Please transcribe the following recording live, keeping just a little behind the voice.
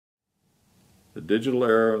The digital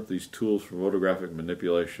era, these tools for photographic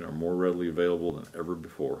manipulation are more readily available than ever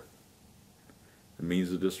before. The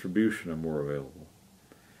means of distribution are more available.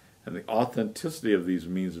 And the authenticity of these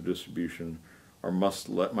means of distribution are much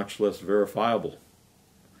less verifiable.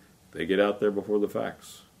 They get out there before the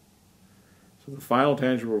facts. So the final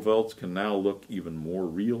tangible results can now look even more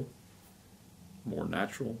real, more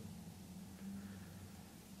natural.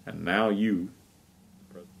 And now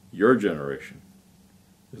your generation,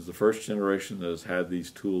 is the first generation that has had these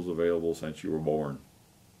tools available since you were born.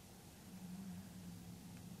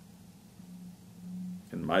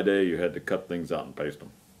 In my day, you had to cut things out and paste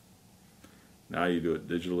them. Now you do it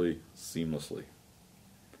digitally, seamlessly.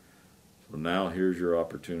 So now here's your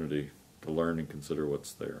opportunity to learn and consider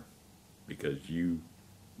what's there, because you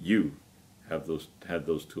have had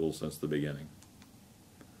those tools since the beginning.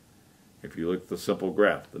 If you look at the simple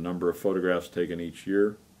graph, the number of photographs taken each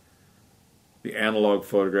year, the analog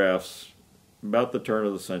photographs, about the turn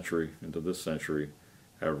of the century into this century,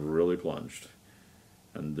 have really plunged,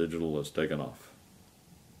 and digital has taken off.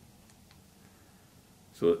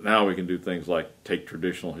 So that now we can do things like take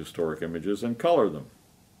traditional historic images and color them.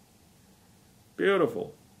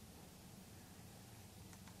 Beautiful.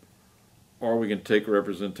 Or we can take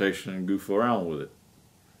representation and goof around with it.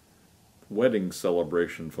 Wedding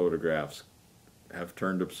celebration photographs have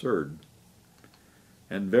turned absurd,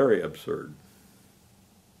 and very absurd.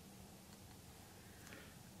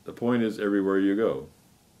 The point is, everywhere you go,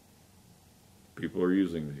 people are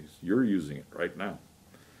using these. You're using it right now,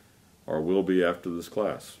 or will be after this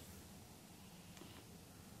class.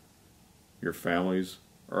 Your families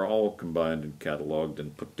are all combined and cataloged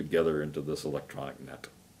and put together into this electronic net.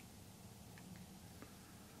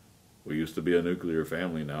 We used to be a nuclear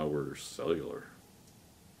family, now we're cellular.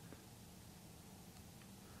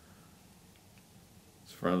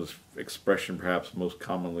 It's found this expression perhaps most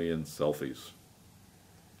commonly in selfies.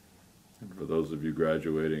 And for those of you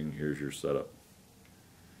graduating, here's your setup.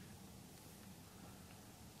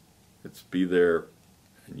 It's be there,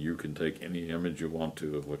 and you can take any image you want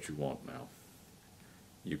to of what you want now.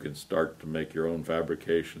 You can start to make your own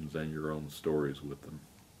fabrications and your own stories with them.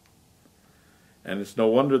 And it's no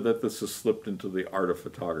wonder that this has slipped into the art of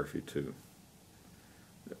photography too.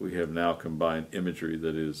 That we have now combined imagery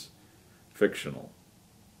that is fictional,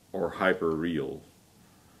 or hyper-real,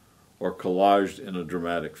 or collaged in a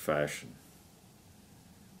dramatic fashion.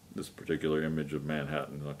 This particular image of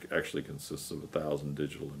Manhattan actually consists of 1,000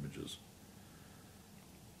 digital images.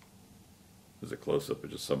 There's a close-up of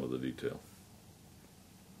just some of the detail.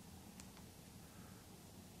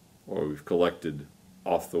 Or we've collected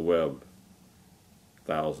off the web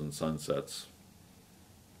 1,000 sunsets.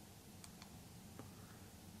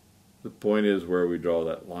 The point is where we draw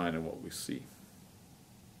that line and what we see.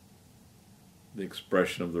 The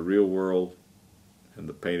expression of the real world and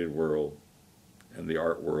the painted world and the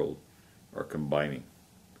art world are combining.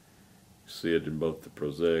 You see it in both the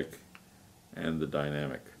prosaic and the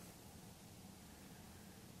dynamic.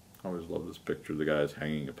 I always love this picture. The guy's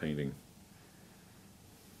hanging a painting.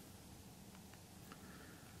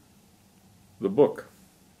 The book,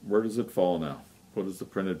 where does it fall now? What does the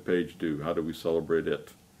printed page do? How do we celebrate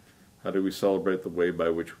it? How do we celebrate the way by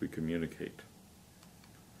which we communicate?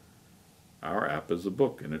 Our app is a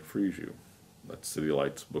book, and it frees you. That's City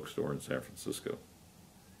Lights bookstore in San Francisco.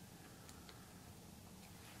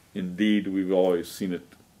 Indeed, we've always seen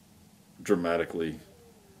it dramatically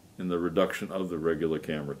in the reduction of the regular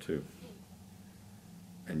camera too.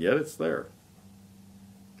 And yet it's there.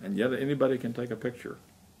 And yet anybody can take a picture.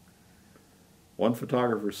 One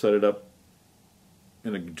photographer set it up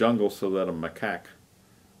in a jungle so that a macaque,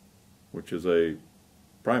 which is a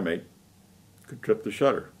primate, could trip the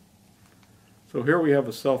shutter. So here we have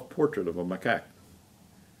a self-portrait of a macaque.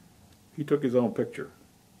 He took his own picture.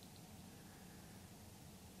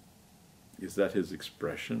 Is that his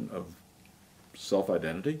expression of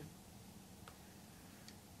self-identity?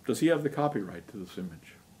 Does he have the copyright to this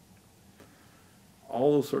image?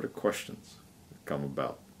 All those sort of questions that come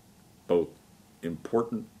about, both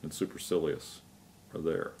important and supercilious, are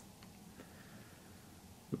there.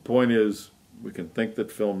 The point is, we can think that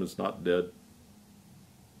film is not dead,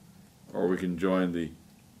 or we can join the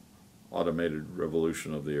automated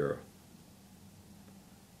revolution of the era.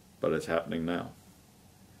 But it's happening now.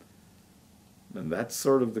 And that's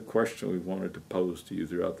sort of the question we wanted to pose to you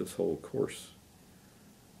throughout this whole course,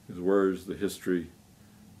 is where is the history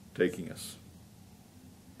taking us?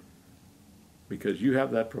 Because you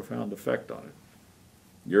have that profound effect on it.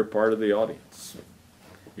 You're part of the audience.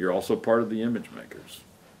 You're also part of the image makers.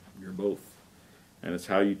 You're both. And it's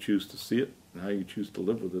how you choose to see it and how you choose to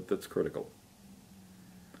live with it that's critical.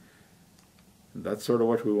 And that's sort of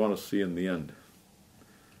what we want to see in the end.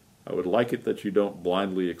 I would like it that you don't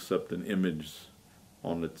blindly accept an image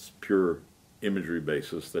on its pure imagery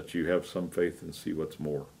basis, that you have some faith and see what's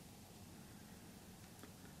more.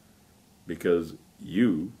 Because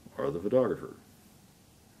you are the photographer.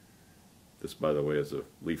 This, by the way, is a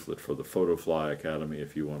leaflet for the Photofly Academy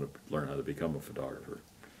if you want to learn how to become a photographer.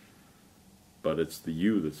 But it's the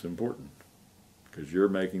you that's important, because you're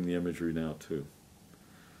making the imagery now too.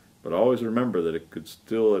 But always remember that it could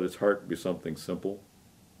still at its heart be something simple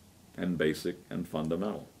and basic and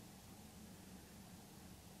fundamental.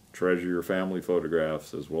 Treasure your family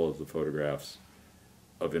photographs as well as the photographs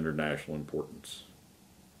of international importance.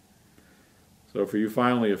 So for you,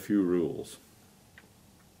 finally, a few rules.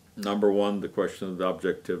 Number one, the question of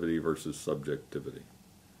objectivity versus subjectivity.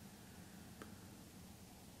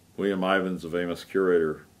 William Ivins, a famous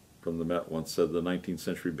curator from the Met, once said the 19th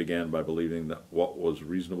century began by believing that what was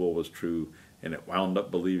reasonable was true, and it wound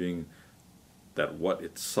up believing that what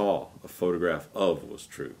it saw a photograph of was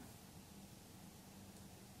true.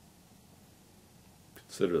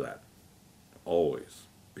 Consider that, always,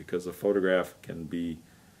 because a photograph can be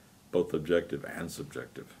both objective and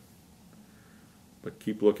subjective. But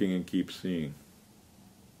keep looking and keep seeing.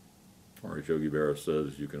 Or as Yogi Berra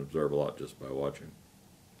says, you can observe a lot just by watching.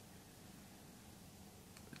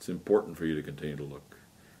 It's important for you to continue to look.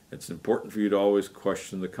 It's important for you to always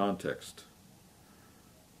question the context.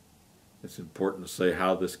 It's important to say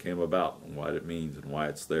how this came about and what it means and why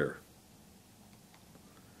it's there.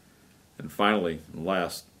 And finally, and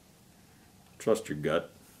last, trust your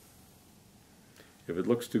gut. If it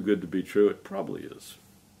looks too good to be true, it probably is.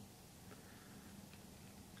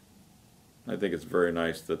 I think it's very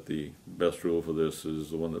nice that the best rule for this is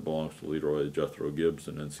the one that belongs to Leroy Jethro Gibbs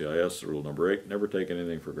and NCIS, rule number 8, never take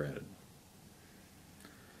anything for granted.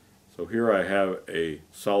 So here I have a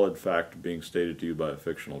solid fact being stated to you by a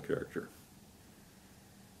fictional character.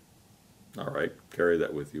 Alright, carry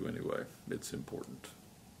that with you anyway. It's important.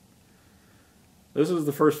 This is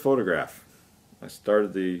the first photograph. I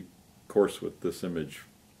started the course with this image.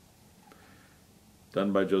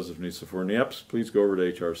 Done by Joseph Nicephore Niepce. Please go over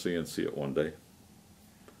to HRC and see it one day.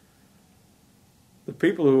 The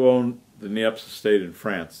people who own the Niepce estate in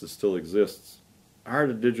France that still exists hired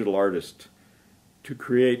a digital artist to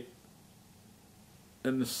create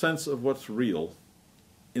a sense of what's real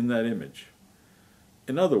in that image.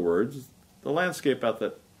 In other words, the landscape out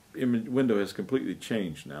that image window has completely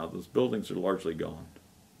changed now. Those buildings are largely gone.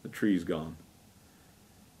 The trees gone.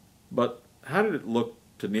 But how did it look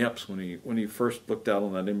to Niepce when he first looked out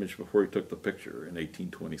on that image before he took the picture in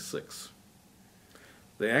 1826?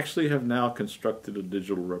 They actually have now constructed a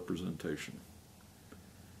digital representation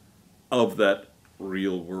of that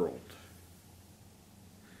real world.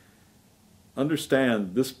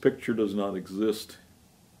 Understand, this picture does not exist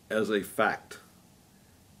as a fact.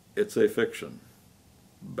 It's a fiction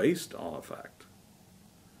based on a fact.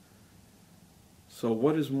 So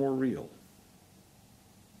what is more real?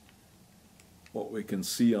 What we can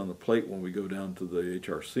see on the plate when we go down to the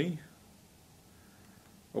HRC,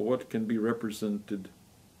 or what can be represented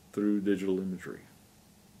through digital imagery?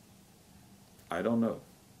 I don't know.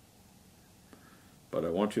 But I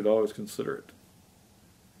want you to always consider it,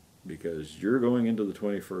 because you're going into the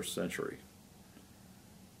 21st century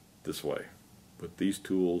this way, with these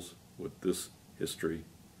tools, with this history,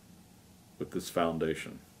 with this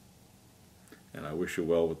foundation. And I wish you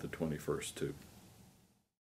well with the 21st too.